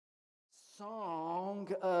Song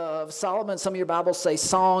of Solomon. Some of your Bibles say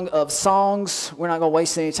Song of Songs. We're not going to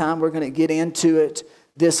waste any time. We're going to get into it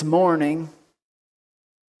this morning.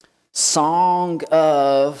 Song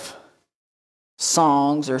of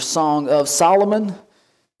Songs or Song of Solomon.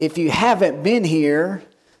 If you haven't been here,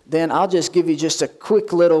 then I'll just give you just a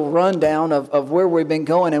quick little rundown of where we've been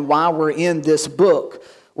going and why we're in this book.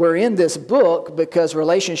 We're in this book because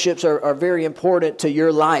relationships are very important to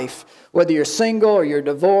your life. Whether you're single or you're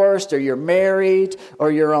divorced or you're married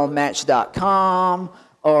or you're on Match.com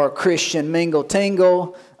or Christian Mingle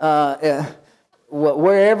Tingle,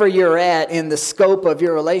 wherever you're at in the scope of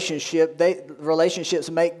your relationship, relationships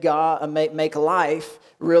make life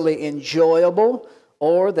really enjoyable,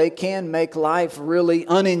 or they can make life really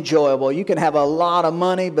unenjoyable. You can have a lot of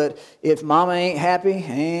money, but if mama ain't happy,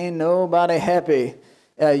 ain't nobody happy.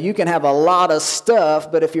 You can have a lot of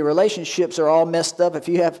stuff, but if your relationships are all messed up, if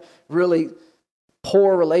you have really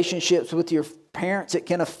poor relationships with your parents, it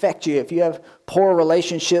can affect you. If you have poor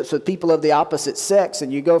relationships with people of the opposite sex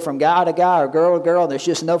and you go from guy to guy or girl to girl, and there's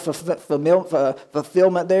just no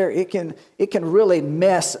fulfillment there, it can really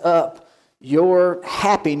mess up your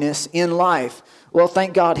happiness in life. Well,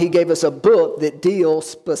 thank God he gave us a book that deals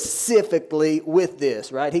specifically with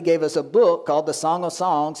this, right? He gave us a book called the Song of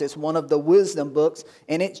Songs. It's one of the wisdom books,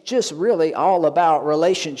 and it's just really all about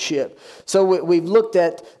relationship. So we've looked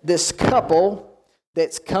at this couple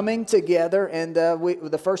that's coming together, and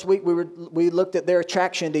the first week we looked at their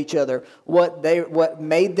attraction to each other, what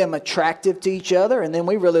made them attractive to each other, and then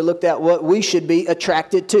we really looked at what we should be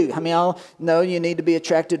attracted to. I mean, I know you need to be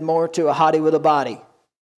attracted more to a hottie with a body.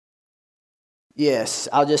 Yes,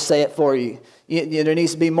 I'll just say it for you. There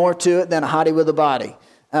needs to be more to it than a hottie with a body.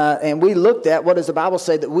 And we looked at what does the Bible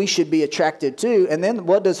say that we should be attracted to, and then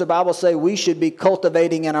what does the Bible say we should be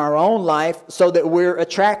cultivating in our own life so that we're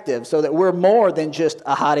attractive, so that we're more than just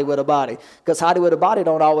a hottie with a body. Because hottie with a body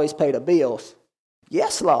don't always pay the bills.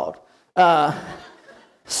 Yes, Lord.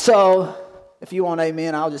 So, if you want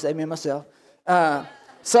amen, I'll just amen myself.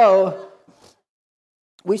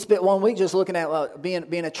 We spent 1 week just looking at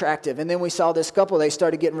being attractive. And then we saw this couple, they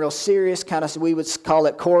started getting real serious, kind of, we would call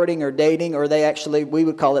it courting or dating, or we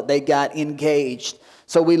would call it they got engaged.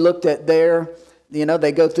 So we looked at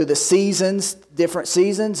they go through the seasons, different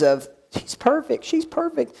seasons of, he's perfect, she's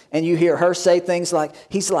perfect. And you hear her say things like,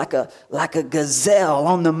 he's like a gazelle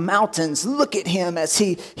on the mountains. Look at him as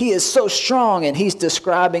he is so strong. And he's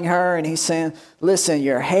describing her and he's saying, listen,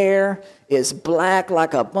 your hair is black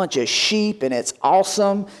like a bunch of sheep and it's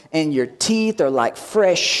awesome, and your teeth are like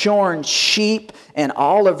fresh shorn sheep and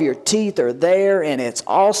all of your teeth are there and it's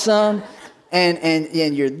awesome,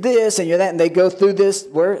 and you're this and you're that, and they go through this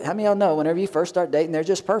how many of y'all know whenever you first start dating they're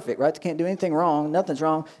just perfect, right? They can't do anything wrong, nothing's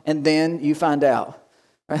wrong, and then you find out,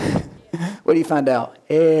 right? What do you find out?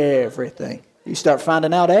 Everything. You start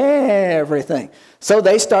finding out everything. So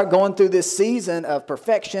they start going through this season of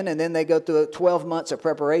perfection, and then they go through 12 months of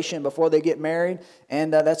preparation before they get married,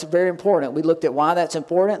 and that's very important. We looked at why that's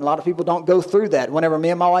important. A lot of people don't go through that. Whenever me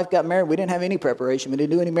and my wife got married, we didn't have any preparation. We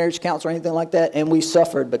didn't do any marriage counseling or anything like that, and we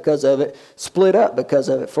suffered because of it, split up because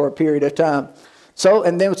of it for a period of time. So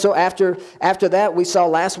after that, we saw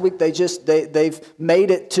last week they've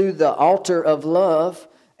made it to the altar of love.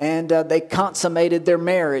 And they consummated their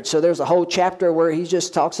marriage. So there's a whole chapter where he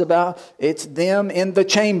just talks about it's them in the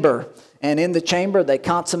chamber. And in the chamber, they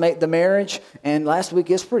consummate the marriage. And last week,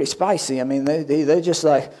 it's pretty spicy. I mean, they just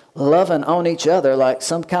like loving on each other like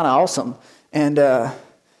some kind of awesome. And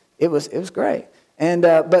it was great. And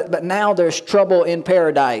but now there's trouble in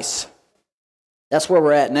paradise. That's where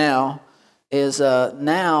we're at now. Is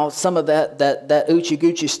now some of that Oochie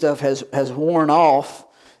Goochie stuff has worn off.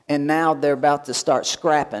 And now they're about to start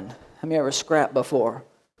scrapping. Have you ever scrapped before?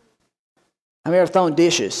 Have you ever thrown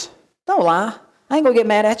dishes? Don't lie. I ain't going to get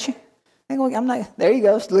mad at you. I'm not. There you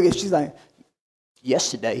go. Look at, she's like,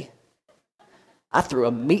 yesterday, I threw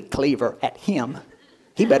a meat cleaver at him.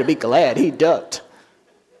 He better be glad he ducked.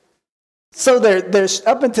 So there's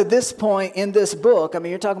up until this point in this book, I mean,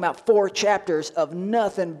 you're talking about 4 chapters of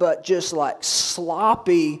nothing but just like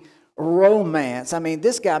sloppy romance. I mean,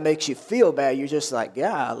 this guy makes you feel bad. You're just like,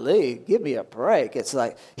 golly, give me a break. It's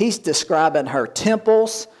like he's describing her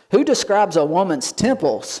temples. Who describes a woman's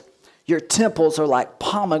temples? Your temples are like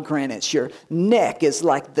pomegranates. Your neck is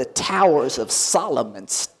like the towers of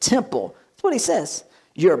Solomon's temple. That's what he says.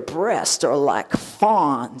 Your breasts are like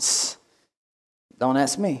fawns. Don't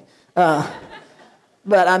ask me.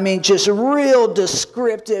 But I mean, just real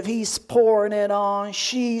descriptive. He's pouring it on.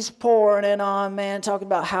 She's pouring it on, man. Talking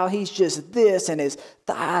about how he's just this, and his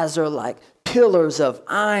thighs are like pillars of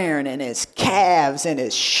iron, and his calves and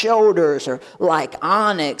his shoulders are like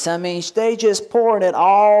onyx. I mean, they just pouring it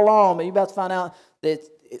all on. But you're about to find out that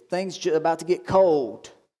things are about to get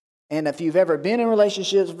cold. And if you've ever been in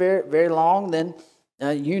relationships very, very long, then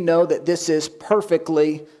you know that this is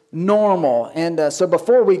perfectly normal. And so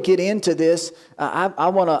before we get into this, I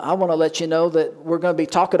want to let you know that we're going to be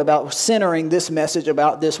talking about centering this message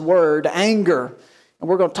about this word, anger. And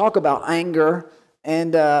we're going to talk about anger.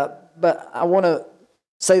 And but I want to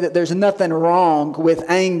say that there's nothing wrong with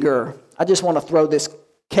anger. I just want to throw this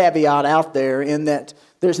caveat out there in that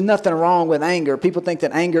there's nothing wrong with anger. People think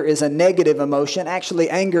that anger is a negative emotion. Actually,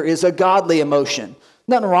 anger is a godly emotion.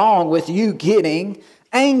 Nothing wrong with you getting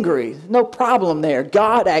angry. No problem there.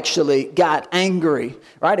 God actually got angry,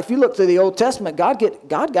 right? If you look through the Old Testament, God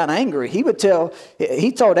got angry. He told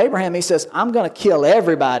Abraham, he says, I'm going to kill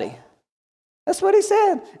everybody. That's what he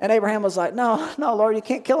said. And Abraham was like, no, Lord, you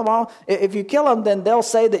can't kill them all. If you kill them, then they'll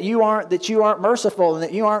say that you aren't merciful and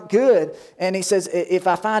that you aren't good. And he says, if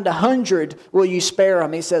I find 100, will you spare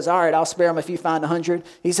them? He says, all right, I'll spare them if you find 100.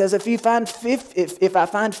 He says, if I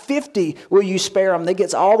find 50, will you spare them? That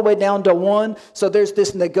gets all the way down to 1. So there's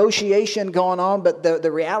this negotiation going on. But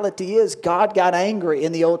the reality is God got angry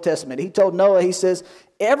in the Old Testament. He told Noah, he says,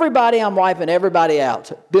 everybody, I'm wiping everybody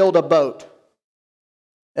out. Build a boat.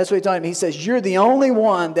 That's what he told him. He says, you're the only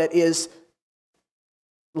one that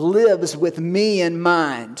lives with me in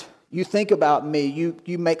mind. You think about me.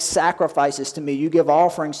 You make sacrifices to me. You give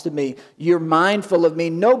offerings to me. You're mindful of me.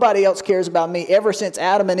 Nobody else cares about me. Ever since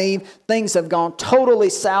Adam and Eve, things have gone totally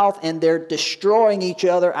south and they're destroying each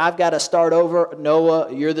other. I've got to start over.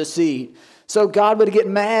 Noah, you're the seed. So God would get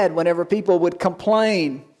mad whenever people would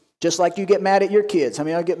complain, just like you get mad at your kids. How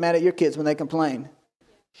many of y'all get mad at your kids when they complain?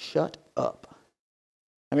 Shut up.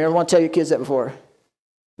 I mean, everyone tell your kids that before.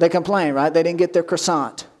 They complain, right? They didn't get their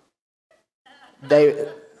croissant.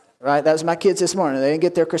 Right? That was my kids this morning. They didn't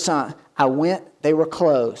get their croissant. I went, they were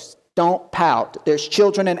closed. Don't pout. There's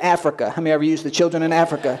children in Africa. How many ever used the children in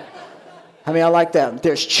Africa? How many of y'all like that?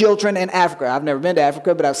 There's children in Africa. I've never been to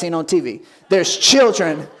Africa, but I've seen on TV. There's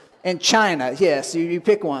children in China. Yes, you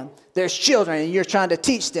pick one. There's children, and you're trying to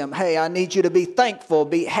teach them, hey, I need you to be thankful,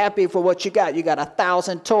 be happy for what you got. You got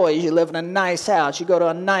 1,000 toys. You live in a nice house. You go to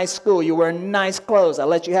a nice school. You wear nice clothes. I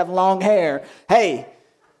let you have long hair. Hey,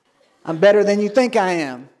 I'm better than you think I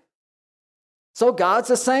am. So God's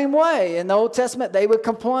the same way. In the Old Testament, they would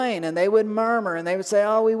complain and they would murmur and they would say,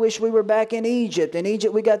 oh, we wish we were back in Egypt. In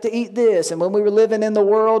Egypt, we got to eat this. And when we were living in the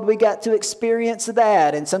world, we got to experience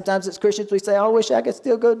that. And sometimes as Christians, we say, oh, I wish I could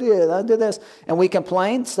still go do it. I'll do this. And we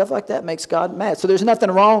complain. Stuff like that makes God mad. So there's nothing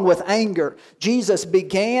wrong with anger. Jesus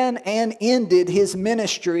began and ended his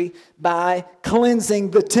ministry by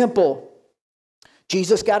cleansing the temple.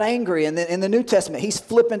 Jesus got angry. And then in the New Testament, he's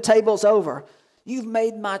flipping tables over. You've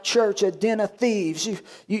made my church a den of thieves.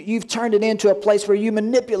 You've turned it into a place where you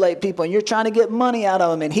manipulate people and you're trying to get money out of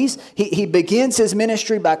them. And he begins his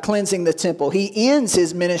ministry by cleansing the temple. He ends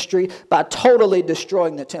his ministry by totally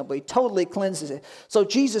destroying the temple. He totally cleanses it. So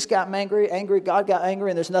Jesus got angry, God got angry,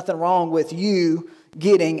 and there's nothing wrong with you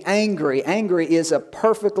getting angry. Angry is a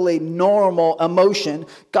perfectly normal emotion.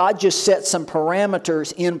 God just set some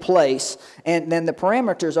parameters in place. And then the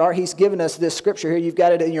parameters are, he's given us this scripture here. You've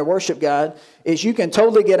got it in your worship guide. Is you can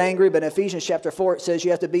totally get angry, but in Ephesians chapter 4, it says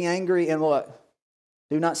you have to be angry and what?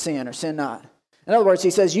 Do not sin or sin not. In other words,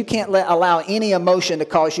 he says you can't allow any emotion to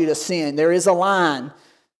cause you to sin. There is a line.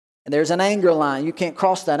 And there's an anger line. You can't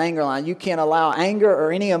cross that anger line. You can't allow anger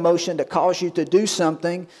or any emotion to cause you to do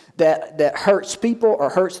something that hurts people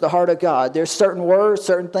or hurts the heart of God. There's certain words,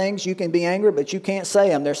 certain things you can be angry, but you can't say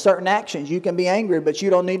them. There's certain actions you can be angry, but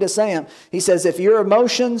you don't need to say them. He says if your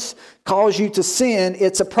emotions cause you to sin,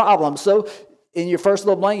 it's a problem. So in your first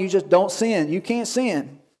little blank, you just don't sin. You can't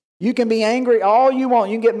sin. You can be angry all you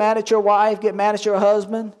want. You can get mad at your wife, get mad at your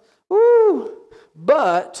husband. Woo!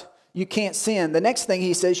 But you can't sin. The next thing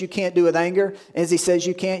he says you can't do with anger is he says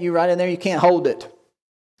you write in there, you can't hold it.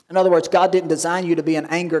 In other words, God didn't design you to be an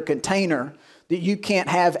anger container. That you can't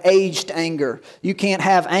have aged anger. You can't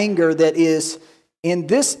have anger that is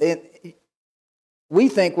we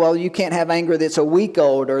think, well, you can't have anger that's a week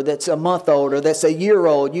old or that's a month old or that's a year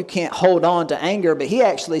old. You can't hold on to anger. But he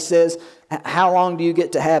actually says, how long do you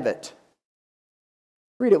get to have it?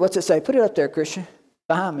 Read it. What's it say? Put it up there, Christian,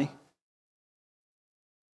 behind me.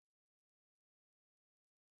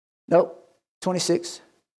 Nope, 26.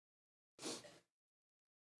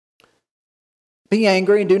 Be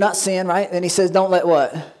angry and do not sin, right? And he says, don't let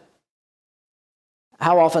what?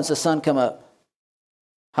 How often does the sun come up?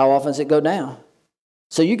 How often does it go down?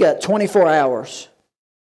 So you got 24 hours.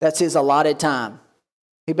 That's his allotted time.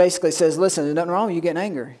 He basically says, listen, there's nothing wrong with you getting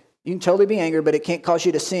angry. You can totally be angry, but it can't cause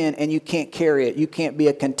you to sin, and you can't carry it. You can't be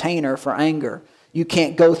a container for anger. You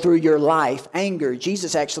can't go through your life anger.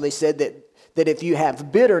 Jesus actually said that if you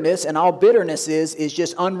have bitterness, and all bitterness is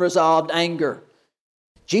just unresolved anger.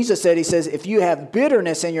 Jesus said, he says, if you have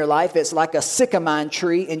bitterness in your life, it's like a sycamore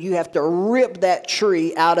tree, and you have to rip that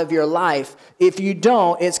tree out of your life. If you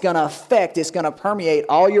don't, it's going to permeate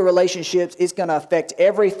all your relationships. It's going to affect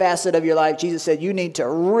every facet of your life. Jesus said, you need to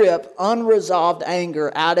rip unresolved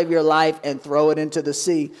anger out of your life and throw it into the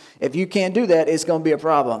sea. If you can't do that, it's going to be a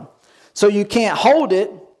problem. So you can't hold it,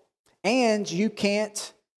 and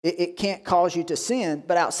it can't cause you to sin.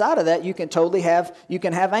 But outside of that, you can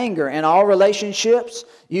have anger. In all relationships,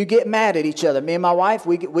 you get mad at each other. Me and my wife,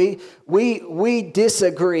 we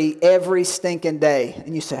disagree every stinking day.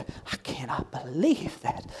 And you say, I cannot believe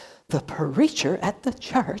that. The preacher at the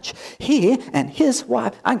church, he and his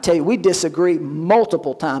wife, I can tell you, we disagree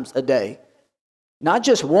multiple times a day. Not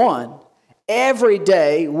just one. Every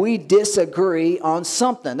day we disagree on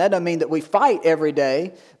something. That doesn't mean that we fight every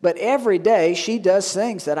day, but every day she does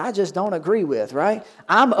things that I just don't agree with, right?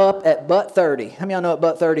 I'm up at butt 30. How many of y'all know what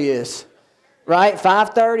butt 30 is? Right?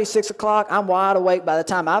 5:30, 6 o'clock, I'm wide awake by the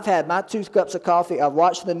time I've had my 2 cups of coffee. I've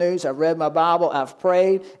watched the news, I've read my Bible, I've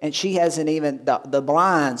prayed, and she hasn't even, the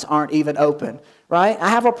blinds aren't even open, right? I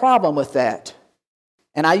have a problem with that.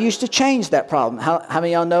 And I used to change that problem. How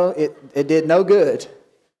many of y'all know it did no good?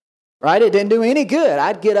 Right? It didn't do any good.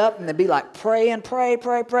 I'd get up and it'd be like, pray. And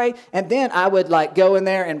then I would like go in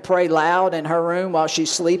there and pray loud in her room while she's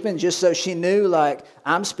sleeping, just so she knew like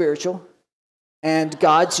I'm spiritual and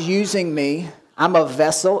God's using me. I'm a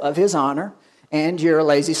vessel of his honor and you're a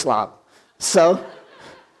lazy slob. So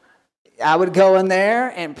I would go in there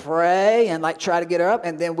and pray and like try to get her up.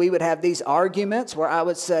 And then we would have these arguments where I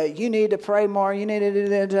would say, you need to pray more. You need to do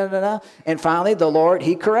that. And finally, the Lord,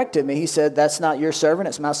 he corrected me. He said, that's not your servant.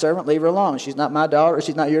 It's my servant. Leave her alone. She's not my daughter.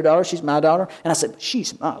 She's not your daughter. She's my daughter. And I said,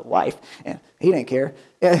 she's my wife. And he didn't care.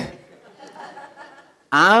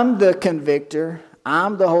 I'm the convictor.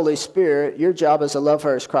 I'm the Holy Spirit. Your job is to love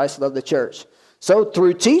her as Christ loved the church. So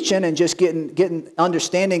through teaching and just getting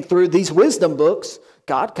understanding through these wisdom books,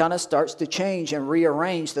 God kind of starts to change and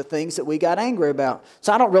rearrange the things that we got angry about.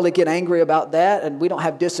 So I don't really get angry about that, and we don't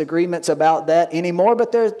have disagreements about that anymore,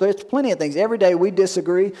 but there's plenty of things. Every day we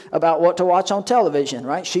disagree about what to watch on television,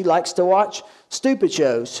 right? She likes to watch stupid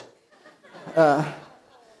shows.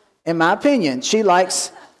 In my opinion, she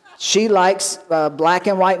likes black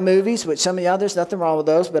and white movies, which some of y'all, there's nothing wrong with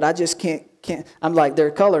those, but I just can't. I'm like, they're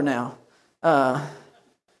color now.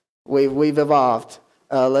 We've evolved.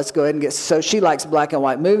 Let's go ahead and so she likes black and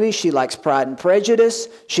white movies. She likes Pride and Prejudice.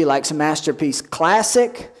 She likes Masterpiece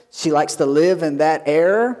Classic. She likes to live in that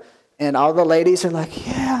era. And all the ladies are like,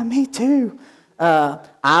 yeah, me too.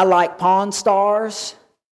 I like Pawn Stars.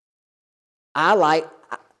 My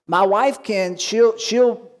wife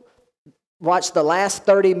she'll watch the last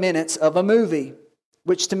 30 minutes of a movie,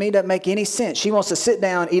 which to me doesn't make any sense. She wants to sit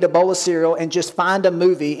down, eat a bowl of cereal, and just find a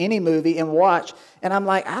movie, any movie, and watch. And I'm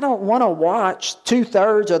like, I don't want to watch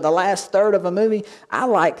 2/3 or the last third of a movie. I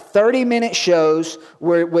like 30-minute shows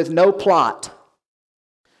with no plot,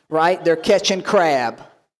 right? They're catching crab.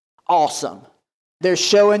 Awesome. They're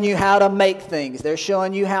showing you how to make things. They're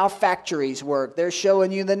showing you how factories work. They're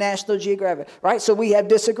showing you the National Geographic, right? So we have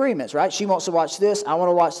disagreements, right? She wants to watch this. I want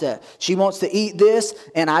to watch that. She wants to eat this,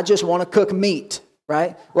 and I just want to cook meat.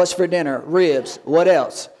 Right? What's for dinner? Ribs. What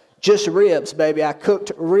else? Just ribs, baby. I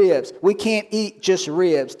cooked ribs. We can't eat just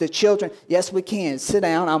ribs. The children, yes, we can. Sit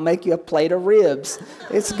down. I'll make you a plate of ribs.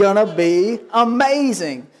 It's going to be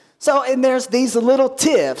amazing. So, and there's these little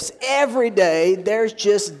tiffs. Every day, there's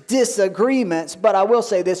just disagreements. But I will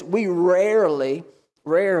say this, we rarely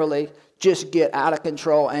just get out of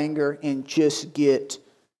control anger and just get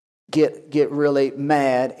really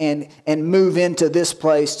mad and move into this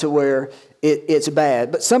place to where it's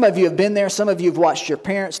bad. But some of you have been there. Some of you have watched your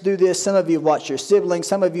parents do this. Some of you have watched your siblings.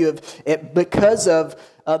 Some of you have, because of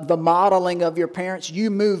the modeling of your parents, you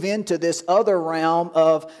move into this other realm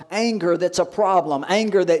of anger that's a problem.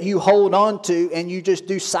 Anger that you hold on to and you just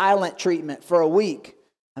do silent treatment for a week.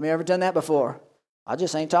 Have you ever done that before? I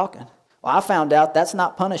just ain't talking. Well, I found out that's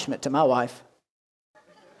not punishment to my wife.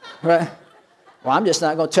 Right? Well, I'm just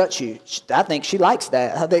not going to touch you. I think she likes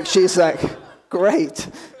that. I think she's like, great.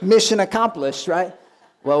 Mission accomplished, right?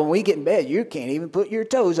 Well, when we get in bed, you can't even put your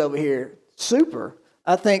toes over here. Super.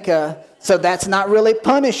 I think, so that's not really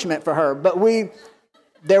punishment for her. But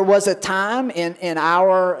there was a time in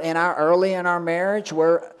our marriage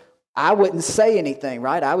where I wouldn't say anything,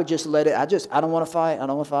 right? I would just let it, I don't want to fight, I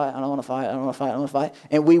don't want to fight, I don't want to fight, I don't want to fight, I don't want to fight.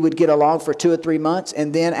 And we would get along for 2 or 3 months,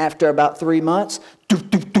 and then after about 3 months,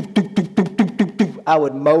 I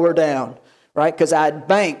would mow her down, right? Because I'd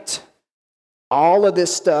banked all of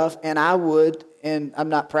this stuff, and I would, and I'm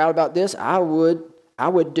not proud about this, I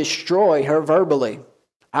would destroy her verbally.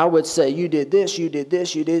 I would say, you did this, you did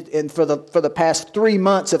this, you did, and for the past 3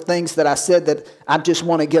 months of things that I said that I just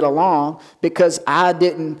want to get along, because I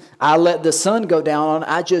let the sun go down on it,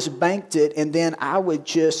 I just banked it, and then I would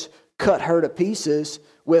just cut her to pieces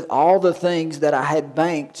with all the things that I had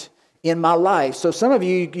banked in my life. So some of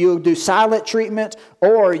you'll do silent treatment,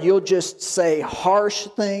 or you'll just say harsh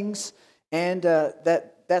things, and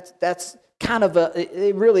that's kind of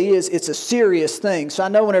it really is, it's a serious thing. So I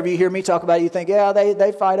know whenever you hear me talk about it, you think, yeah,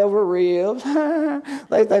 they fight over ribs,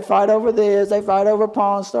 they fight over this, they fight over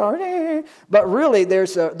Pawn Stars. But really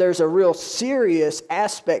there's a real serious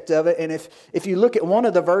aspect of it. And if you look at one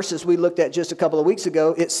of the verses we looked at just a couple of weeks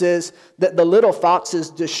ago, it says that the little foxes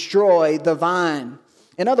destroy the vine.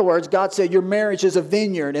 In other words, God said your marriage is a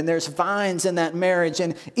vineyard, and there's vines in that marriage,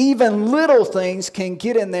 and even little things can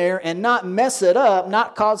get in there and not mess it up,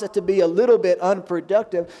 not cause it to be a little bit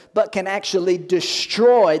unproductive, but can actually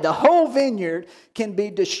destroy. The whole vineyard can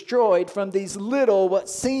be destroyed from these little, what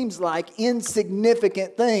seems like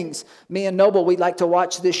insignificant things. Me and Noble, we like to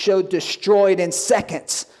watch this show Destroyed in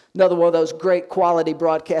Seconds. Another one of those great quality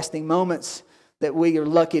broadcasting moments that we are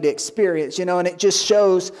lucky to experience, and it just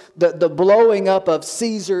shows the blowing up of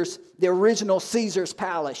Caesar's, the original Caesar's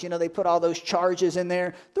palace. They put all those charges in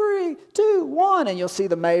there, 3, 2, 1, and you'll see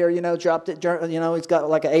the mayor, dropped it, he's got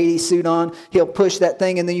like an 80s suit on, he'll push that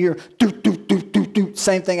thing, and then you're, do,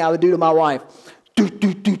 same thing I would do to my wife.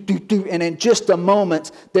 And in just a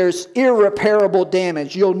moment, there's irreparable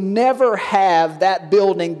damage. You'll never have that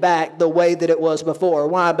building back the way that it was before.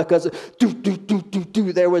 Why? Because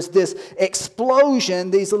there was this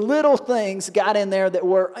explosion. These little things got in there that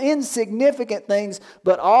were insignificant things,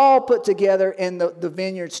 but all put together, and the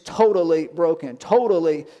vineyard's totally broken,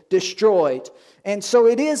 totally destroyed. And so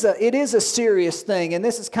it is a serious thing, and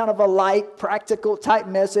this is kind of a light, practical type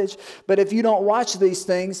message. But if you don't watch these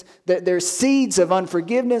things, there's seeds of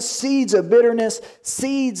unforgiveness, seeds of bitterness,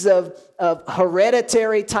 seeds of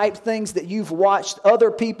hereditary type things that you've watched other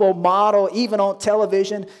people model, even on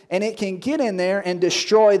television, and it can get in there and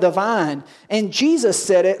destroy the vine. And Jesus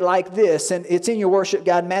said it like this, and it's in your worship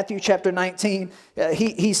guide, Matthew chapter 19.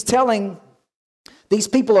 He's telling... These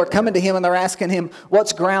people are coming to him and they're asking him,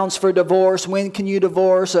 what's grounds for divorce? When can you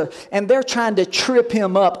divorce? And they're trying to trip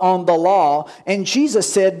him up on the law. And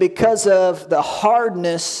Jesus said, because of the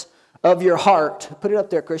hardness of your heart. Put it up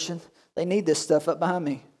there, Christian. They need this stuff up behind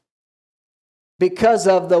me. Because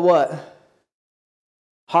of the what?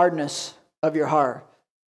 Hardness of your heart.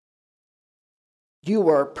 You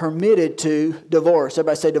were permitted to divorce.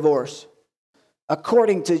 Everybody say divorce.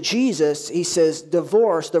 According to Jesus, he says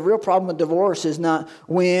divorce, the real problem with divorce is not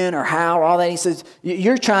when or how or all that. He says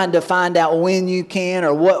you're trying to find out when you can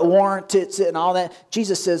or what warrants it and all that.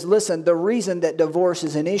 Jesus says, listen, the reason that divorce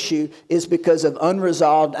is an issue is because of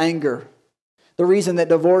unresolved anger. The reason that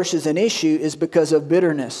divorce is an issue is because of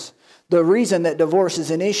bitterness. The reason that divorce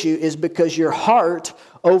is an issue is because your heart,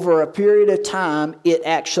 over a period of time, it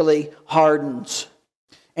actually hardens.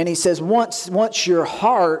 And he says once your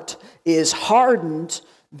heart is hardened,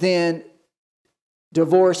 then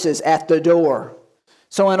divorce is at the door.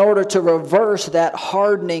 So in order to reverse that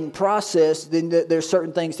hardening process, then there's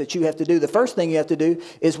certain things that you have to do. The first thing you have to do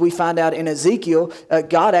is we find out in Ezekiel,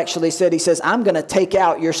 God actually said, he says, I'm going to take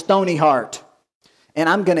out your stony heart and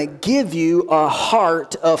I'm going to give you a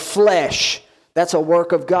heart of flesh. That's a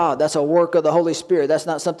work of God. That's a work of the Holy Spirit. That's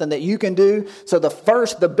not something that you can do. So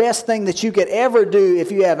the best thing that you could ever do if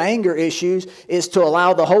you have anger issues is to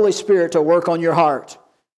allow the Holy Spirit to work on your heart.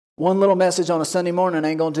 One little message on a Sunday morning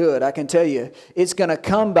ain't going to do it. I can tell you. It's going to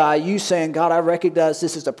come by you saying, God, I recognize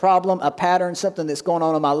this is a problem, a pattern, something that's going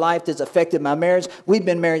on in my life that's affected my marriage. We've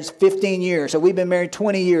been married 15 years, or we've been married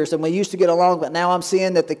 20 years, and we used to get along, but now I'm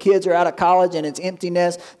seeing that the kids are out of college and it's empty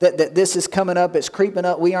nest, that this is coming up, it's creeping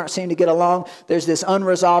up, we aren't seeming to get along. There's this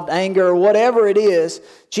unresolved anger, or whatever it is.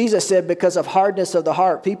 Jesus said because of hardness of the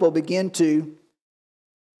heart, people begin to,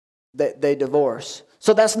 they divorce.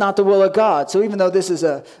 So that's not the will of God. So even though this is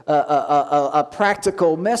a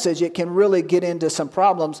practical message, it can really get into some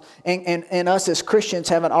problems. And us as Christians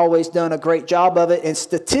haven't always done a great job of it. And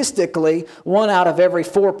statistically, 1 out of every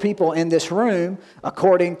 4 people in this room,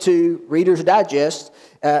 according to Reader's Digest,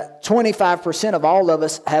 25% of all of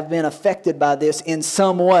us have been affected by this in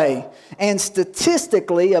some way. And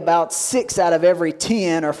statistically, about 6 out of every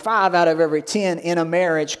 10 or 5 out of every 10 in a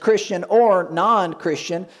marriage, Christian or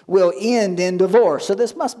non-Christian, will end in divorce. So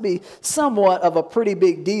this must be somewhat of a pretty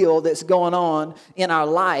big deal that's going on in our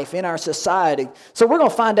life, in our society. So we're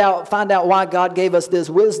going to find out why God gave us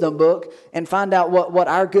this wisdom book and find out what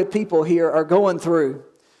our good people here are going through.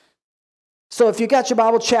 So if you got your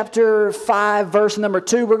Bible, chapter 5, verse number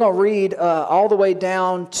 2, we're going to read all the way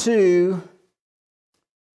down to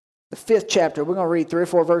the 5th chapter. We're going to read 3 or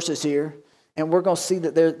 4 verses here, and we're going to see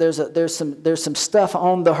that there's some stuff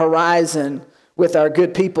on the horizon with our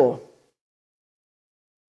good people.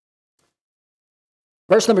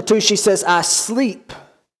 Verse number 2, she says, I sleep,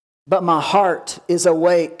 but my heart is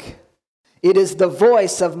awake. It is the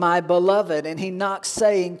voice of my beloved, and he knocks,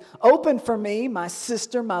 saying, Open for me, my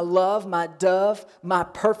sister, my love, my dove, my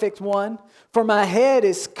perfect one. For my head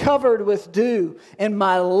is covered with dew, and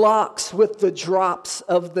my locks with the drops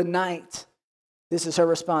of the night. This is her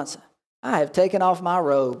response. I have taken off my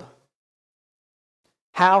robe.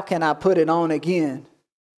 How can I put it on again?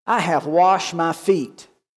 I have washed my feet.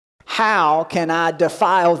 How can I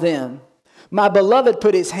defile them? My beloved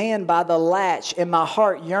put his hand by the latch, and my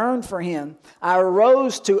heart yearned for him. I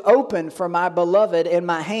arose to open for my beloved, and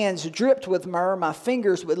my hands dripped with myrrh, my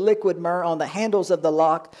fingers with liquid myrrh on the handles of the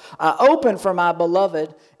lock. I opened for my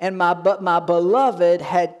beloved, but my beloved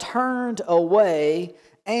had turned away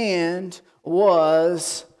and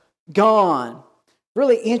was gone.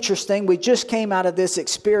 Really interesting. We just came out of this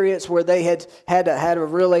experience where they had a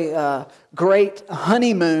really great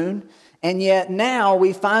honeymoon. And yet now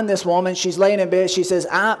we find this woman, she's laying in bed, she says,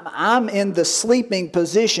 I'm in the sleeping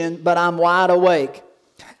position, but I'm wide awake.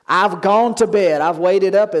 I've gone to bed. I've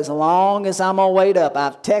waited up as long as I'm going to wait up.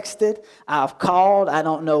 I've texted, I've called, I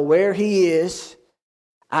don't know where he is.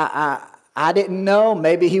 I didn't know.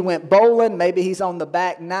 Maybe he went bowling, maybe he's on the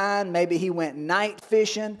back nine, maybe he went night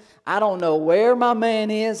fishing. I don't know where my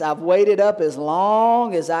man is. I've waited up as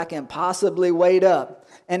long as I can possibly wait up.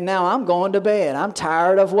 And now I'm going to bed. I'm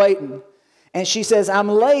tired of waiting. And she says, I'm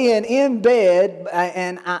laying in bed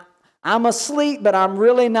and I'm asleep, but I'm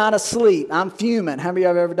really not asleep. I'm fuming. How many of you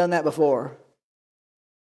have ever done that before?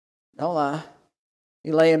 Don't lie.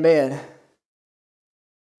 You lay in bed.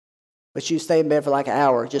 But you stay in bed for like an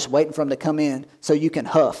hour just waiting for him to come in so you can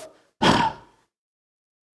huff.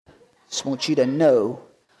 Just want you to know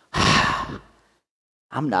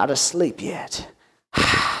I'm not asleep yet.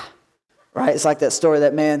 Right? It's like that story of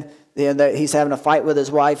that man. He's having a fight with his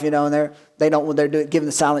wife, and they're giving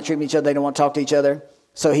the silent treatment to each other. They don't want to talk to each other.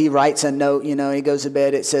 So he writes a note, he goes to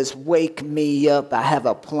bed. It says, wake me up. I have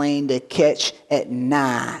a plane to catch at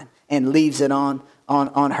 9, and leaves it on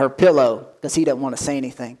her pillow because he doesn't want to say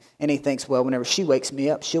anything. And he thinks, well, whenever she wakes me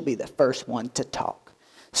up, she'll be the first one to talk.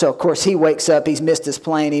 So, of course, he wakes up. He's missed his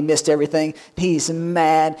plane. He missed everything. He's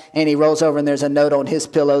mad, and he rolls over, and there's a note on his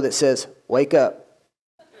pillow that says, wake up.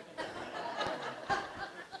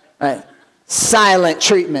 Right. Silent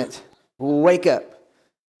treatment. Wake up.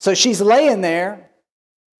 So she's laying there.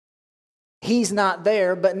 He's not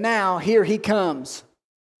there, but now here he comes.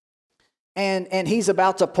 And he's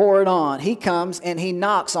about to pour it on. He comes and he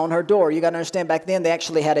knocks on her door. You got to understand, back then they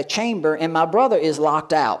actually had a chamber, and my brother is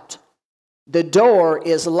locked out. The door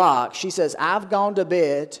is locked. She says, I've gone to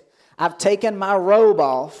bed. I've taken my robe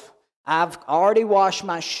off. I've already washed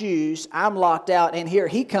my shoes. I'm locked out. And here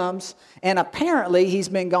he comes. And apparently he's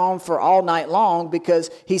been gone for all night long because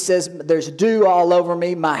he says, there's dew all over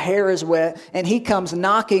me. My hair is wet. And he comes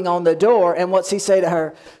knocking on the door. And what's he say to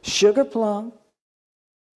her? Sugar plum,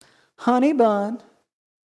 honey bun.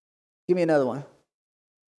 Give me another one.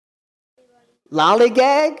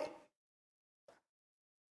 Lollygag.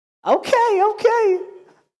 Okay.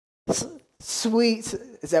 Sweets.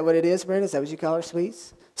 Is that what it is, Brenda? Is that what you call her,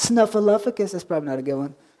 sweets? Snuffleupagus. That's probably not a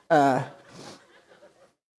good one.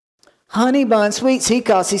 Honey bun, sweets, he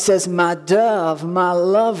calls. He says, my dove, my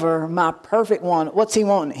lover, my perfect one. What's he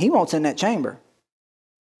wanting? He wants in that chamber.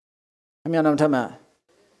 I mean, I know what I'm talking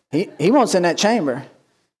about. He wants in that chamber.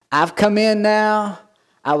 I've come in now.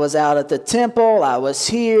 I was out at the temple. I was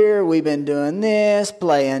here. We've been doing this,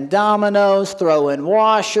 playing dominoes, throwing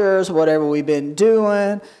washers, whatever we've been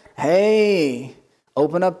doing. Hey,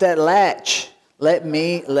 open up that latch. Let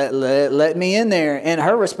me in there. And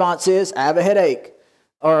her response is, I have a headache.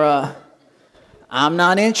 Or, I'm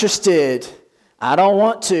not interested. I don't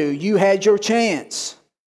want to. You had your chance.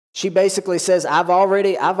 She basically says, I've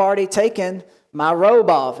already taken my robe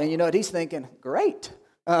off. And you know what he's thinking? Great.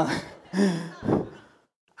 I've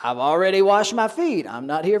already washed my feet. I'm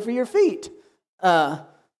not here for your feet.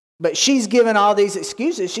 But she's given all these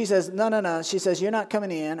excuses. She says, no. She says, you're not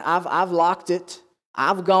coming in. I've locked it.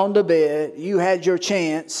 I've gone to bed. You had your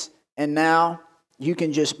chance. And now you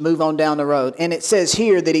can just move on down the road. And it says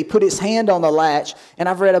here that he put his hand on the latch. And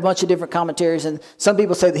I've read a bunch of different commentaries. And some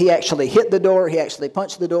people say that he actually hit the door. He actually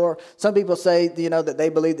punched the door. Some people say, that they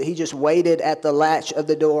believe that he just waited at the latch of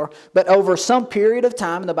the door. But over some period of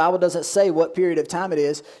time, and the Bible doesn't say what period of time it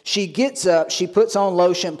is, she gets up, she puts on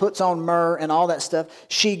lotion, puts on myrrh and all that stuff.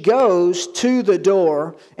 She goes to the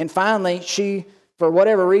door. And finally, she, for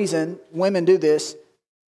whatever reason, women do this,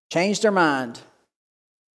 changed her mind.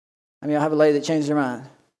 I mean, I have a lady that changed her mind.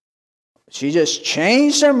 She just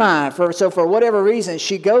changed her mind. So for whatever reason,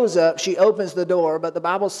 she goes up, she opens the door, but the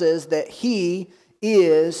Bible says that he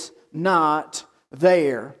is not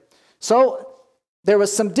there. So there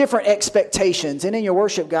was some different expectations. And in your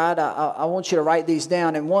worship guide, I want you to write these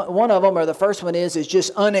down. And one of them, or the first one is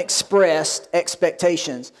just unexpressed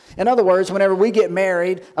expectations. In other words, whenever we get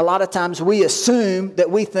married, a lot of times we assume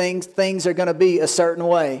that we think things are going to be a certain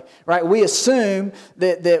way, right? We assume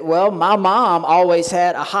that my mom always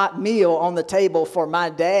had a hot meal on the table for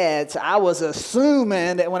my dad. So I was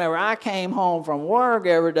assuming that whenever I came home from work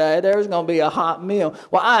every day, there was going to be a hot meal.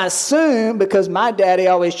 Well, I assume because my daddy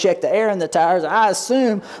always checked the air in the tires, I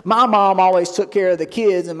assume my mom always took care of the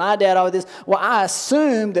kids and my dad always this. Well, I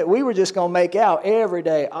assumed that we were just going to make out every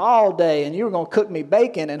day, all day, and you were going to cook me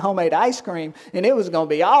bacon and homemade ice cream, and it was going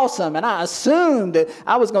to be awesome. And I assumed that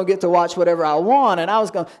I was going to get to watch whatever I want, and I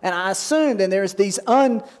assumed, and there's these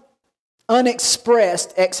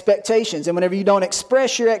unexpressed expectations. And whenever you don't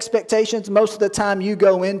express your expectations, most of the time you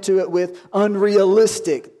go into it with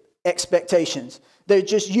unrealistic expectations. They're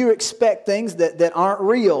just, you expect things that aren't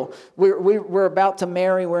real. We're about to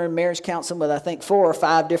marry. We're in marriage counseling with, I think, 4 or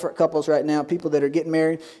 5 different couples right now, people that are getting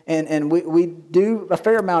married. And we do a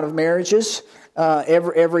fair amount of marriages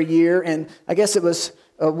every year. And I guess it was,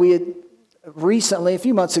 we had recently, a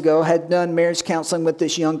few months ago, had done marriage counseling with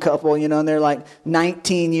this young couple, and they're like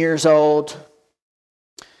 19 years old.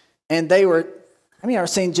 And they were, I've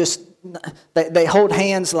seen just, they hold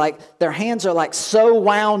hands like, their hands are like so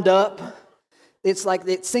wound up. It's like,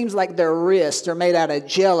 it seems like their wrists are made out of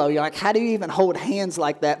jello. You're like, how do you even hold hands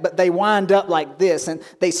like that? But they wind up like this, and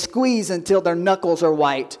they squeeze until their knuckles are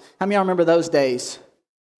white. How many of y'all remember those days?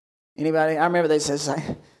 Anybody? I remember they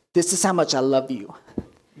said, this is how much I love you.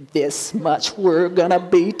 This much. We're going to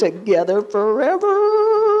be together forever.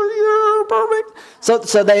 You're perfect.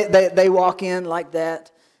 So they walk in like that.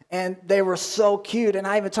 And they were so cute. And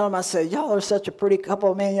I even told them, I said, y'all are such a pretty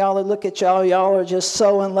couple, man. Look at y'all. Y'all are just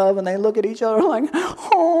so in love. And they look at each other like,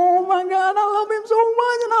 oh, my God, I love him so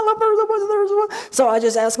much. And I love her so much. So I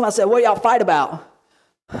just asked them, I said, what do y'all fight about?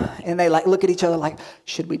 And they look at each other like,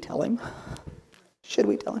 should we tell him? Should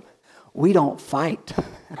we tell him? We don't fight.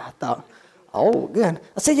 And I thought, oh, good.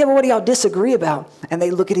 I said, yeah, but what do y'all disagree about? And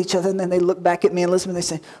they look at each other, and then they look back at me and listen, and they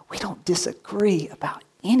say, we don't disagree about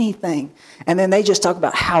anything. And then they just talk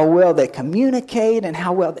about how well they communicate and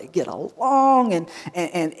how well they get along, and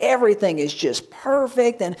everything is just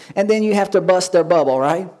perfect. And then you have to bust their bubble,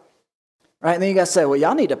 right? And then you got to say, well,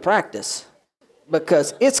 y'all need to practice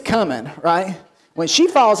because it's coming, right? When she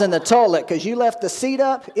falls in the toilet because you left the seat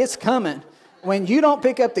up, it's coming. When you don't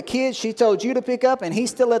pick up the kids she told you to pick up and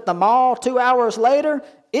he's still at the mall 2 hours later,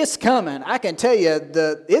 it's coming. I can tell you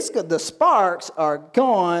the sparks are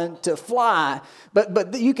going to fly.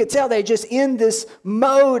 But you could tell they're just in this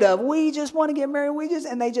mode of, we just want to get married.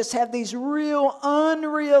 And they just have these real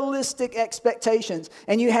unrealistic expectations.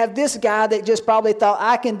 And you have this guy that just probably thought,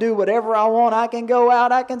 I can do whatever I want. I can go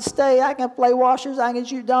out. I can stay. I can play washers. I can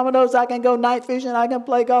shoot dominoes. I can go night fishing. I can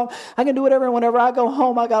play golf. I can do whatever. And whenever I go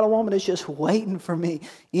home, I got a woman that's just waiting for me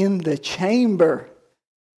in the chamber.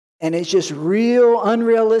 And it's just real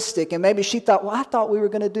unrealistic. And maybe she thought, well, I thought we were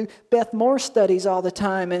going to do Beth Moore studies all the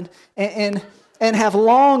time and have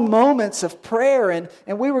long moments of prayer. And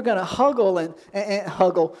we were going to huggle and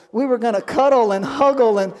huggle. We were going to cuddle and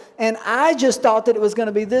huggle. And I just thought that it was going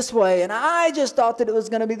to be this way. And I just thought that it was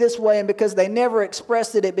going to be this way. And because they never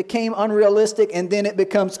expressed it, it became unrealistic. And then it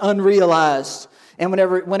becomes unrealized. And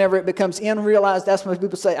whenever it becomes unrealized, that's when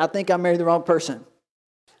people say, I think I married the wrong person.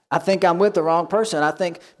 I think I'm with the wrong person. I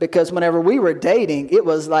think because whenever we were dating, it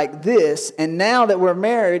was like this. And now that we're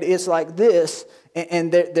married, it's like this.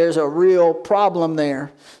 And there's a real problem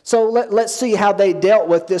there. So let's see how they dealt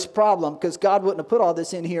with this problem, because God wouldn't have put all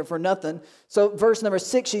this in here for nothing. So verse number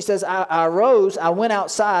 6, she says, I arose, I went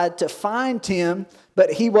outside to find him,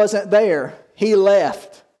 but he wasn't there. He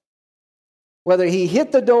left. Whether he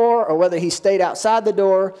hit the door or whether he stayed outside the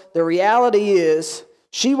door, the reality is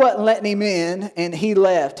She wasn't letting him in, and he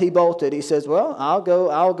left. He bolted. He says, well, I'll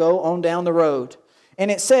go on down the road.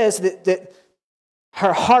 And it says that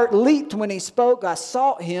her heart leaped when he spoke. I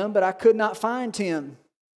sought him, but I could not find him.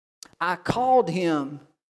 I called him,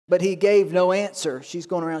 but he gave no answer. She's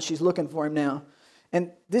going around. She's looking for him now.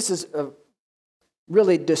 And this is a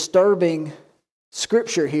really disturbing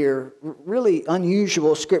scripture here, really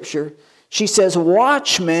unusual scripture. She says,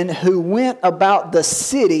 watchmen who went about the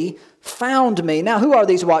city found me. Now, who are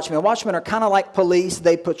these watchmen? Watchmen are kind of like police.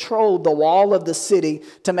 They patrolled the wall of the city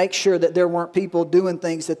to make sure that there weren't people doing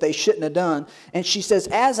things that they shouldn't have done. And she says,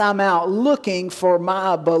 as I'm out looking for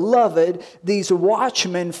my beloved, these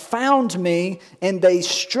watchmen found me, and they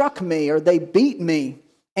struck me, or they beat me,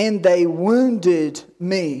 and they wounded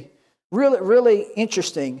me. Really, really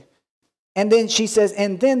interesting. And then she says,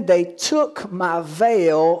 and then they took my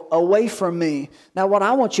veil away from me. Now, what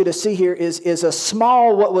I want you to see here is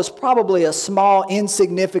what was probably a small,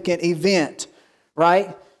 insignificant event,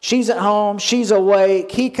 right? She's at home, she's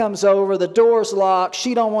awake, he comes over, the door's locked,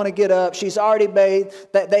 she don't want to get up, she's already bathed,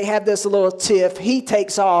 they have this little tiff, he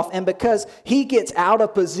takes off, and because he gets out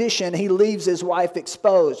of position, he leaves his wife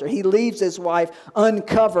exposed, or he leaves his wife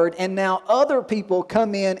uncovered, and now other people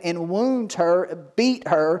come in and wound her, beat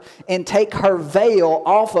her, and take her veil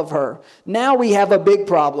off of her. Now we have a big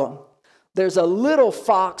problem. There's a little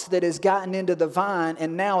fox that has gotten into the vine,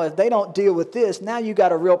 and now if they don't deal with this, now you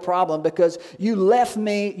got a real problem, because you left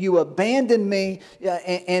me, you abandoned me,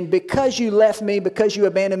 and because you left me, because you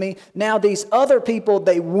abandoned me, now these other people,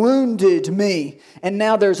 they wounded me, and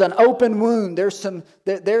now there's an open wound. There's some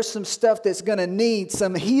stuff that's going to need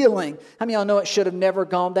some healing. How many of y'all know it should have never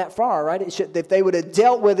gone that far, right? If they would have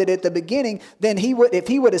dealt with it at the beginning, then if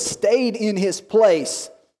he would have stayed in his place,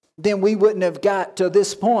 then we wouldn't have got to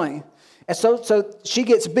this point. And so she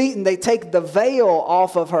gets beaten. They take the veil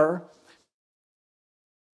off of her.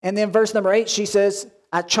 And then verse number 8, she says,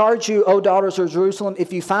 I charge you, O daughters of Jerusalem,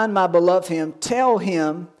 if you find my beloved him, tell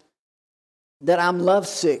him that I'm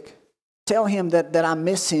lovesick. Tell him that I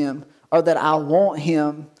miss him, or that I want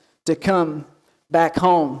him to come back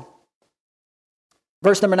home.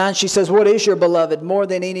 Verse number 9, she says, what is your beloved more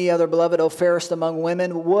than any other beloved, O fairest among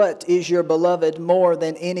women? What is your beloved more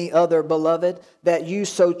than any other beloved, that you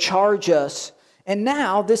so charge us? And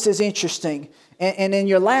now, this is interesting. And in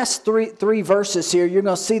your last three verses here, you're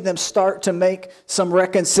going to see them start to make some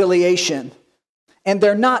reconciliation. And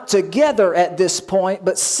they're not together at this point,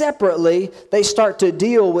 but separately, they start to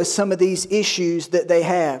deal with some of these issues that they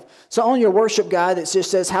have. So on your worship guide, it just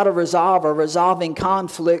says how to resolve or resolving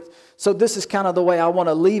conflict. So this is kind of the way I want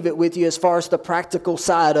to leave it with you as far as the practical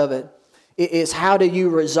side of it. It is how do you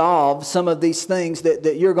resolve some of these things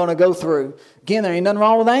that you're going to go through. Again, there ain't nothing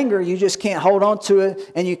wrong with anger. You just can't hold on to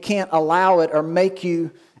it, and you can't allow it or make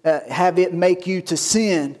you have it make you to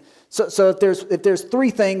sin. So if there's three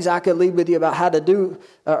things I could leave with you about how to do,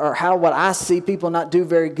 or how what I see people not do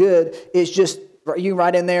very good, is just, you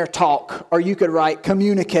write in there, talk, or you could write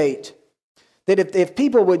communicate. That if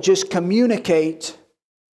people would just communicate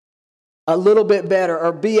a little bit better,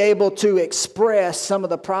 or be able to express some of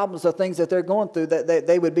the problems or things that they're going through, that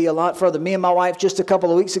they would be a lot further. Me and my wife, just a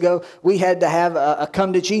couple of weeks ago, we had to have a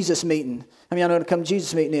come to Jesus meeting. I mean, I know what a come to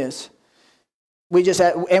Jesus meeting is. We just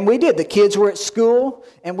had, and we did. The kids were at school,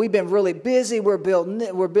 and we've been really busy. We're building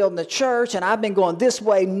the church, and I've been going this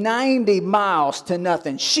way 90 miles to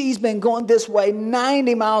nothing. She's been going this way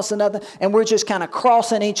 90 miles to nothing, and we're just kind of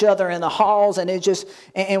crossing each other in the halls,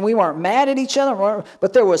 and we weren't mad at each other,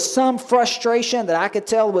 but there was some frustration that I could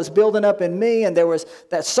tell was building up in me, and there was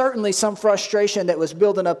certainly some frustration that was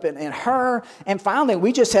building up in her, and finally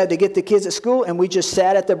we just had to get the kids at school, and we just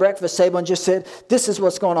sat at the breakfast table and just said, this is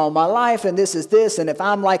what's going on in my life, and this is this. And if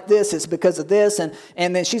I'm like this, it's because of this. And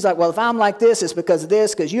then she's like, well, if I'm like this, it's because of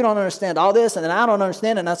this, because you don't understand all this, and then I don't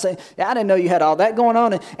understand. And I say, yeah, I didn't know you had all that going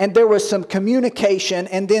on. And there was some communication,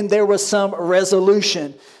 and then there was some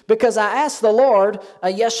resolution. Because I asked the Lord,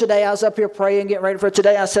 yesterday I was up here praying, getting ready for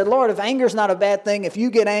today. I said, Lord, if anger's not a bad thing, if you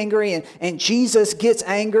get angry and Jesus gets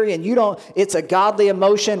angry and you don't, it's a godly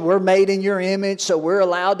emotion. We're made in your image, so we're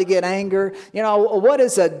allowed to get anger. You know, what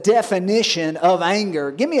is a definition of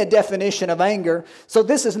anger? Give me a definition of anger. So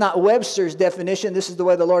this is not Webster's definition. This is the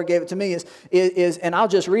way the Lord gave it to me is, and I'll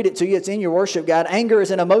just read it to you. It's in your worship guide. Anger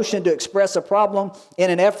is an emotion to express a problem in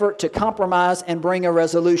an effort to compromise and bring a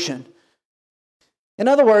resolution. In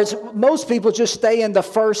other words, most people just stay in the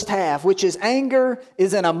first half, which is anger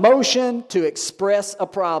is an emotion to express a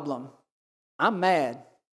problem. I'm mad.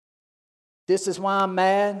 This is why I'm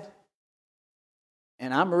mad.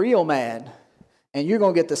 And I'm real mad. And you're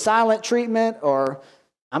going to get the silent treatment, or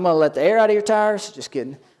I'm going to let the air out of your tires. Just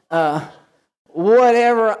kidding.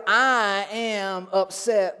 whatever I am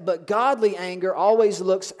upset. But godly anger always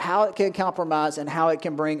looks how it can compromise and how it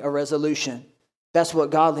can bring a resolution. That's what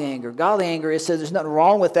godly anger. Godly anger, it says there's nothing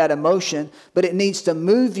wrong with that emotion, but it needs to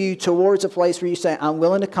move you towards a place where you say, I'm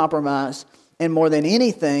willing to compromise, and more than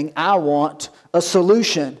anything, I want a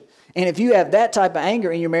solution. And if you have that type of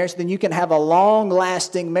anger in your marriage, then you can have a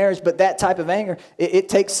long-lasting marriage. But that type of anger, it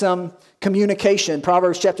takes some communication.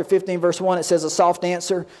 Proverbs chapter 15, verse 1, it says, a soft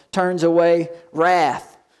answer turns away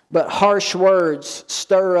wrath, but harsh words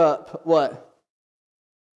stir up what?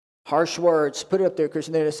 Harsh words. Put it up there,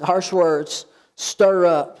 Christian. There it is. Harsh words stir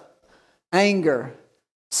up anger.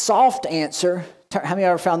 Soft answer. How many of you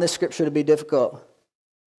ever found this scripture to be difficult?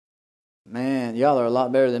 Man, y'all are a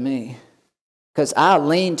lot better than me. Because I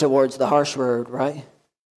lean towards the harsh word, right?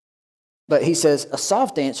 But he says a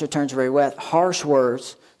soft answer turns away wrath, harsh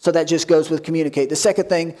words. So that just goes with communicate. The second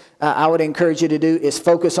thing I would encourage you to do is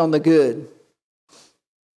focus on the good.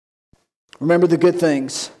 Remember the good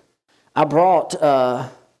things. I brought...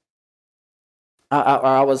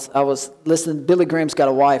 I was listening. Billy Graham's got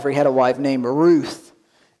a wife, or he had a wife named Ruth,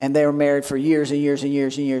 and they were married for years and years and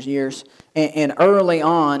years and years and years. And early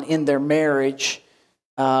on in their marriage,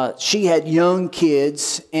 she had young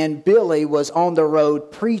kids, and Billy was on the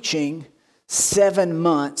road preaching 7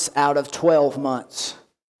 months out of 12 months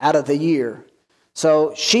out of the year.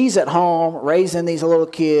 So she's at home raising these little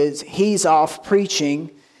kids. He's off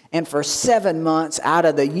preaching, and for 7 months out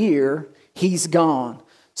of the year, he's gone.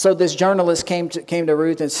 So this journalist came to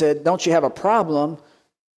Ruth and said, don't you have a problem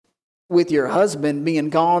with your husband being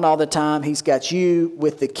gone all the time? He's got you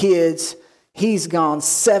with the kids. He's gone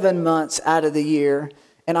 7 months out of the year.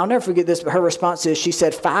 And I'll never forget this, but her response is, she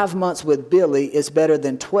said, 5 months with Billy is better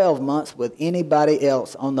than 12 months with anybody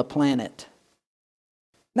else on the planet.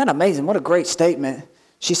 Isn't that amazing? What a great statement.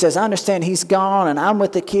 She says, I understand he's gone and I'm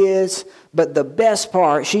with the kids, but the best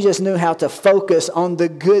part, she just knew how to focus on the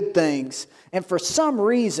good things. And for some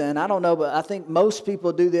reason, I don't know, but I think most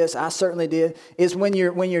people do this, I certainly did, is when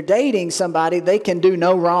you're dating somebody, they can do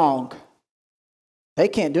no wrong. They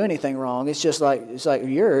can't do anything wrong. It's just like,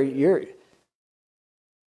 you're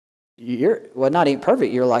well, not even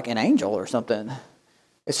perfect. You're like an angel or something.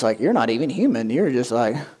 It's like you're not even human. You're just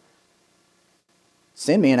like,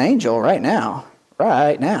 send me an angel right now.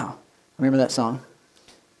 Right now. Remember that song?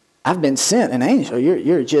 I've been sent an angel.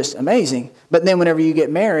 You're just amazing. But then whenever you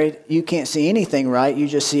get married, you can't see anything right. You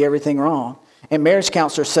just see everything wrong. And marriage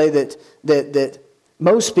counselors say that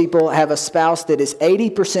most people have a spouse that is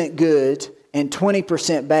 80% good and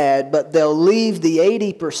 20% bad, but they'll leave the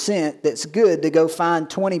 80% that's good to go find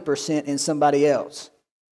 20% in somebody else.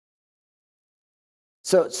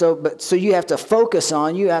 So you have to focus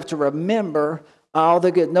on, you have to remember all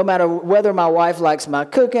the good, no matter whether my wife likes my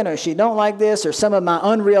cooking or she don't like this, or some of my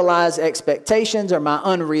unrealized expectations or my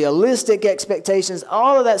unrealistic expectations,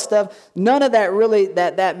 all of that stuff, none of that really,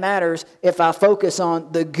 that matters if I focus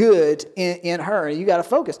on the good in her. You got to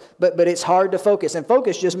focus, but it's hard to focus. And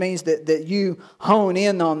focus just means that you hone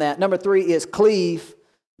in on that. Number 3 is cleave,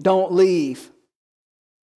 don't leave.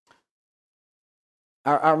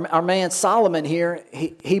 Our man Solomon here,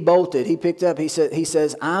 he bolted. He picked up. He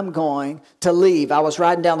says, I'm going to leave. I was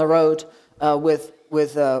riding down the road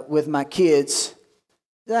with my kids.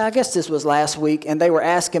 I guess this was last week, and they were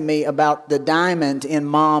asking me about the diamond in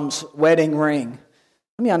Mom's wedding ring.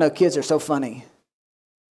 I mean, I know kids are so funny.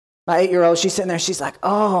 My 8-year-old, she's sitting there. She's like,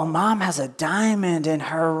 "Oh, Mom has a diamond in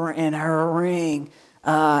her ring."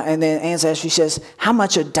 And then Anne she says, "How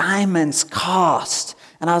much do diamonds cost?"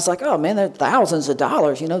 And I was like, "Oh, man, they're thousands of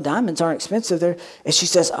dollars. You know, diamonds aren't expensive." There. And she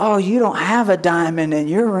says, "Oh, you don't have a diamond in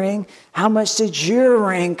your ring. How much did your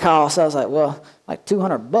ring cost?" I was like, "Well, like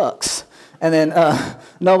 $200. And then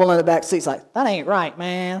Noble in the back seat's like, "That ain't right,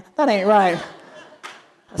 man. That ain't right."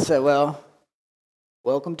 I said, "Well,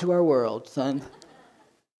 welcome to our world, son."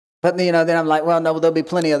 But, then I'm like, well, no, there'll be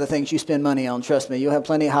plenty of other things you spend money on. Trust me. You'll have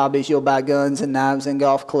plenty of hobbies. You'll buy guns and knives and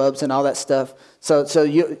golf clubs and all that stuff. So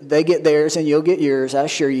they get theirs and you'll get yours, I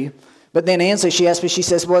assure you. But then Ansley, she asked me, she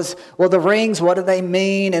says, well, the rings, what do they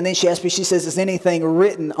mean? And then she asked me, she says, is anything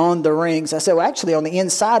written on the rings? I said, well, actually, on the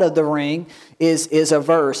inside of the ring is a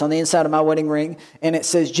verse, on the inside of my wedding ring. And it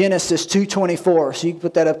says Genesis 2:24. So you can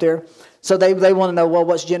put that up there. So they want to know, well,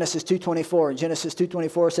 what's Genesis 2:24? And Genesis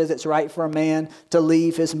 2:24 says it's right for a man to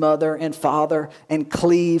leave his mother and father and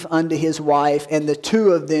cleave unto his wife, and the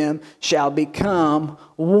two of them shall become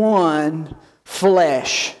one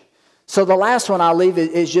flesh. So the last one I'll leave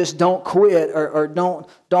is just don't quit or don't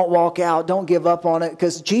walk out, don't give up on it.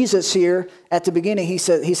 Because Jesus here at the beginning, he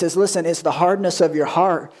says, listen, it's the hardness of your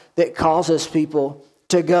heart that causes people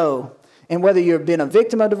to go. And whether you've been a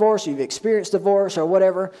victim of divorce, you've experienced divorce or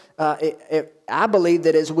whatever, I believe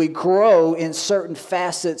that as we grow in certain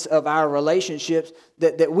facets of our relationships,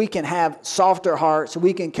 that we can have softer hearts,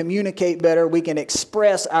 we can communicate better, we can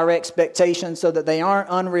express our expectations so that they aren't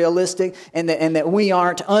unrealistic and that we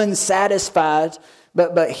aren't unsatisfied.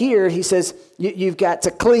 But here he says you've got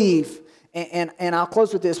to cleave. And I'll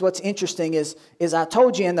close with this. What's interesting is I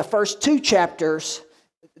told you in the first 2 chapters,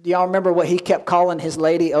 do y'all remember what he kept calling his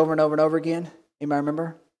lady over and over and over again? Anybody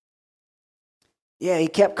remember? Yeah, he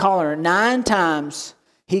kept calling her. 9 times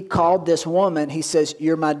he called this woman. He says,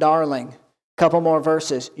 "You're my darling." Couple more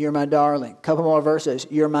verses, "You're my darling." Couple more verses,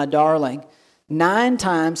 "You're my darling." 9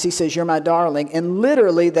 times he says, "You're my darling." And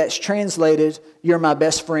literally that's translated, "You're my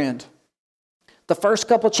best friend." The first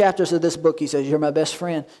couple chapters of this book, he says, "You're my best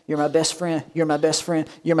friend, you're my best friend, you're my best friend,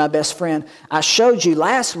 you're my best friend." I showed you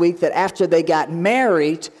last week that after they got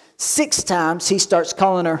married, 6 times he starts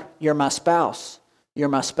calling her, "You're my spouse, you're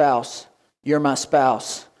my spouse, you're my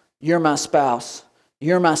spouse, you're my spouse,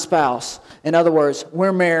 you're my spouse." In other words,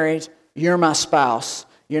 we're married, you're my spouse.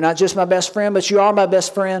 You're not just my best friend, but you are my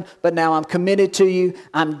best friend. But now I'm committed to you.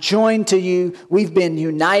 I'm joined to you. We've been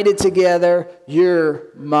united together. You're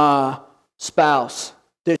my spouse.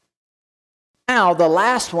 Now, the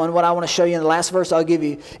last one, what I want to show you in the last verse I'll give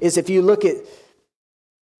you, is if you look at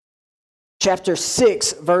chapter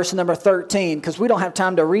 6, verse number 13, because we don't have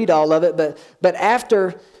time to read all of it, but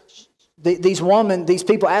after these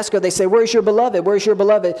people ask her, they say, "Where's your beloved? Where's your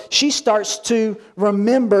beloved?" She starts to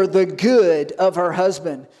remember the good of her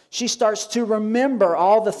husband. She starts to remember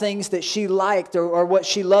all the things that she liked or what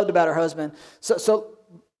she loved about her husband. So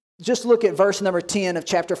just look at verse number 10 of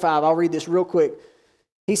chapter 5. I'll read this real quick.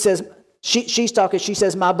 He says, she's talking, she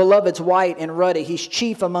says, "My beloved's white and ruddy. He's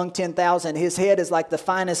chief among 10,000. His head is like the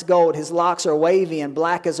finest gold. His locks are wavy and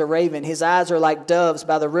black as a raven. His eyes are like doves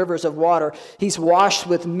by the rivers of water. He's washed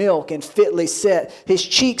with milk and fitly set. His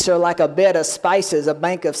cheeks are like a bed of spices, a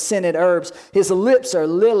bank of scented herbs. His lips are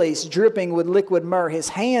lilies dripping with liquid myrrh. His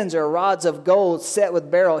hands are rods of gold set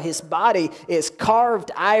with beryl. His body is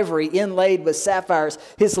carved ivory inlaid with sapphires.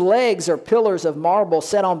 His legs are pillars of marble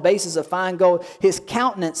set on bases of fine gold. His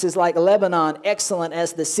countenance is like Lebanon, excellent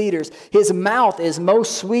as the cedars. His mouth is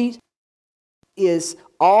most sweet, is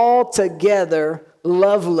altogether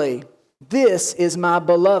lovely. This is my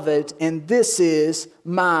beloved, and this is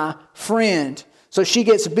my friend." So she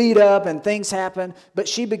gets beat up and things happen, but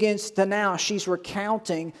she begins to now, she's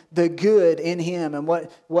recounting the good in him and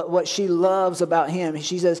what she loves about him.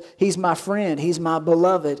 She says, "He's my friend, he's my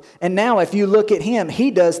beloved." And now if you look at him,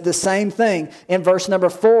 he does the same thing. In verse number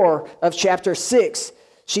 4 of chapter 6,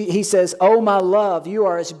 he says, "Oh, my love, you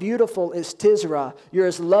are as beautiful as Tisra. You're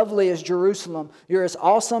as lovely as Jerusalem. You're as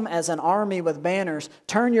awesome as an army with banners.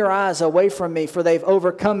 Turn your eyes away from me, for they've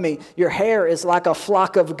overcome me. Your hair is like a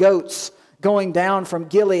flock of goats going down from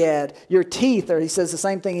Gilead. Your teeth," or he says the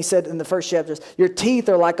same thing he said in the first chapters, "your teeth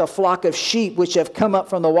are like a flock of sheep which have come up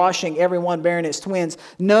from the washing, every one bearing its twins.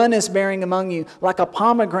 None is bearing among you. Like a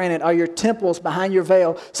pomegranate are your temples behind your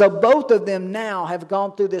veil." So both of them now have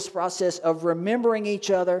gone through this process of remembering each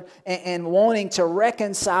other and wanting to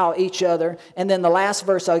reconcile each other. And then the last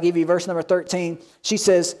verse I'll give you, verse number 13, he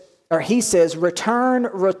says, "Return,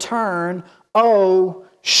 return, O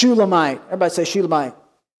Shulamite." Everybody say Shulamite.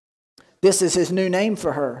 This is his new name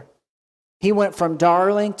for her. He went from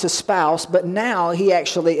darling to spouse, but now he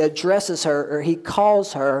actually addresses her, or he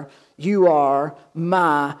calls her, "You are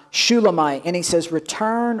my Shulamite." And he says,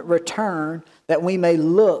 "Return, return, that we may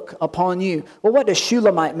look upon you." Well, what does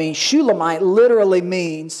Shulamite mean? Shulamite literally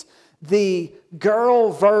means the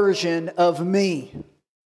girl version of me.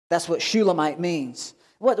 That's what Shulamite means.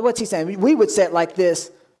 What's he saying? We would say it like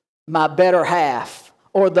this: my better half,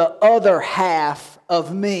 or the other half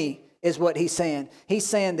of me. Is what he's saying. He's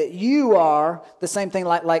saying that you are the same thing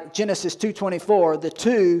like Genesis 2:24, the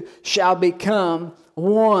two shall become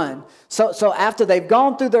one. So after they've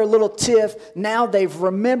gone through their little tiff, now they've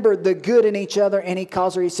remembered the good in each other, and he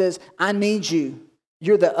calls her, he says, "I need you.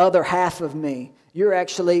 You're the other half of me. You're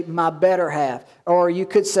actually my better half." Or you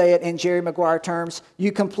could say it in Jerry Maguire terms,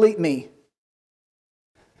 "You complete me."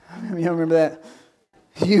 You remember that?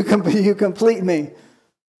 You complete me.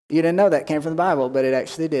 You didn't know that came from the Bible, but it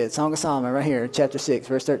actually did. Song of Solomon right here, chapter 6,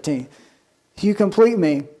 verse 13. "You complete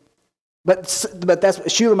me." But that's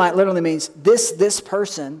what Shulamite literally means. This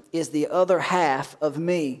person is the other half of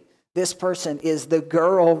me. This person is the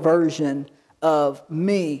girl version of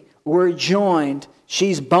me. We're joined.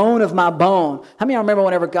 She's bone of my bone. How many of y'all remember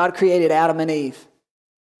whenever God created Adam and Eve?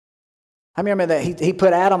 How many remember that? He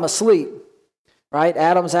put Adam asleep, right?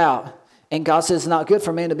 Adam's out. And God says, "It's not good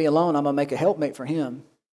for man to be alone. I'm going to make a helpmate for him."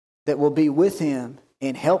 that will be with him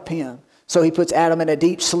and help him. So he puts Adam in a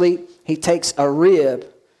deep sleep. He takes a rib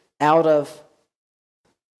out of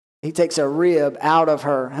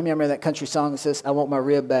her. How many remember that country song that says, I want my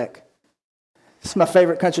rib back? It's my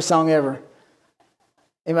favorite country song ever.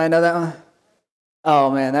 Anybody know that one?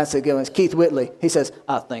 Oh man, that's a good one. It's Keith Whitley. He says,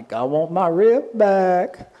 I think I want my rib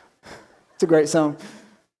back. It's a great song.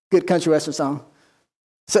 Good country western song.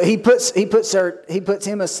 So he puts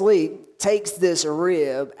him asleep, takes this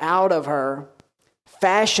rib out of her,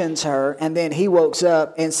 fashions her, and then he wakes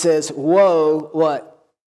up and says, whoa, what?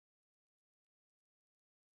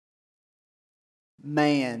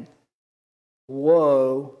 Man.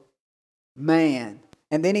 Whoa, man.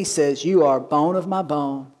 And then he says, you are bone of my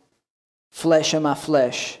bone, flesh of my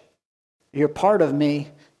flesh. You're part of me.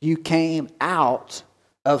 You came out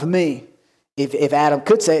of me. If Adam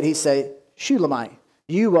could say it, he'd say, Shulamite,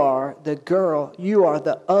 you are the girl, you are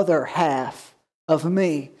the other half of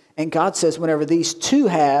me. And God says whenever these two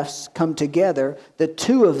halves come together, the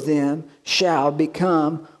two of them shall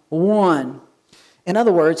become one. In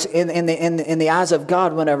other words, in the eyes of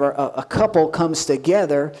God, whenever a couple comes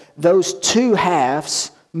together, those two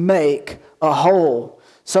halves make a whole.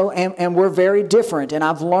 So, and we're very different, and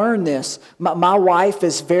I've learned this. My wife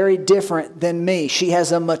is very different than me. She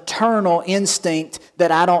has a maternal instinct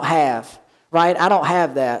that I don't have, right? I don't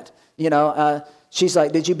have that. You know, she's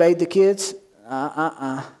like, did you bathe the kids?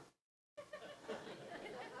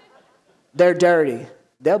 They're dirty.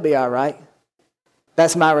 They'll be all right.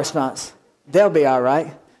 That's my response. They'll be all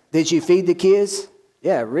right. Did you feed the kids?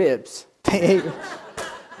 Yeah, ribs. They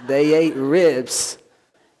ate ribs.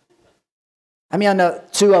 I mean, I know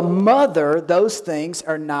to a mother, those things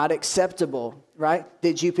are not acceptable, right?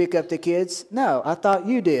 Did you pick up the kids? No, I thought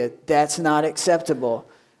you did. That's not acceptable,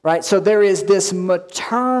 right? So there is this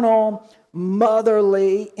maternal,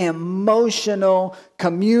 motherly, emotional,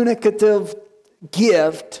 communicative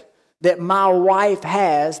gift that my wife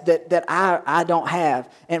has that I don't have.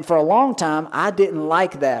 And for a long time, I didn't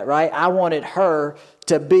like that, right? I wanted her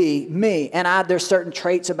to be me. And there's certain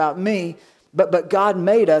traits about me. But God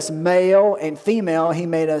made us male and female. He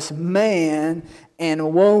made us man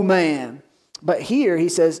and woman. But here he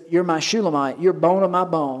says, you're my Shulamite. You're bone of my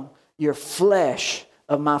bone. You're flesh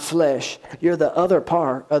of my flesh. You're the other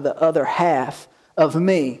part of the other half of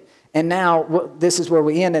me. And now this is where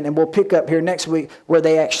we end, and we'll pick up here next week where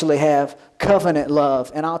they actually have covenant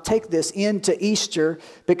love. And I'll take this into Easter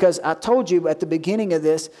because I told you at the beginning of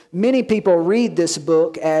this, many people read this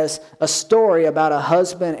book as a story about a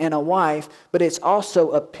husband and a wife, but it's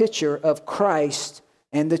also a picture of Christ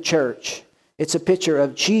and the church. It's a picture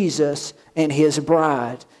of Jesus and his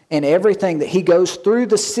bride and everything that he goes through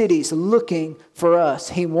the cities looking for us.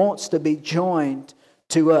 He wants to be joined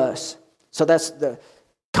to us. So that's the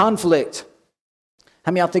conflict.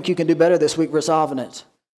 How many of y'all think you can do better this week resolving it?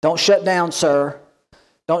 Don't shut down, sir.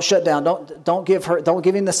 Don't shut down. Don't give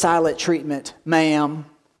him the silent treatment, ma'am.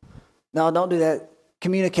 No, don't do that.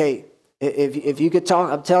 Communicate. If you could talk,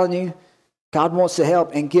 I'm telling you, God wants to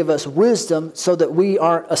help and give us wisdom so that we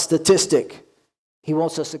aren't a statistic. He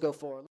wants us to go forward.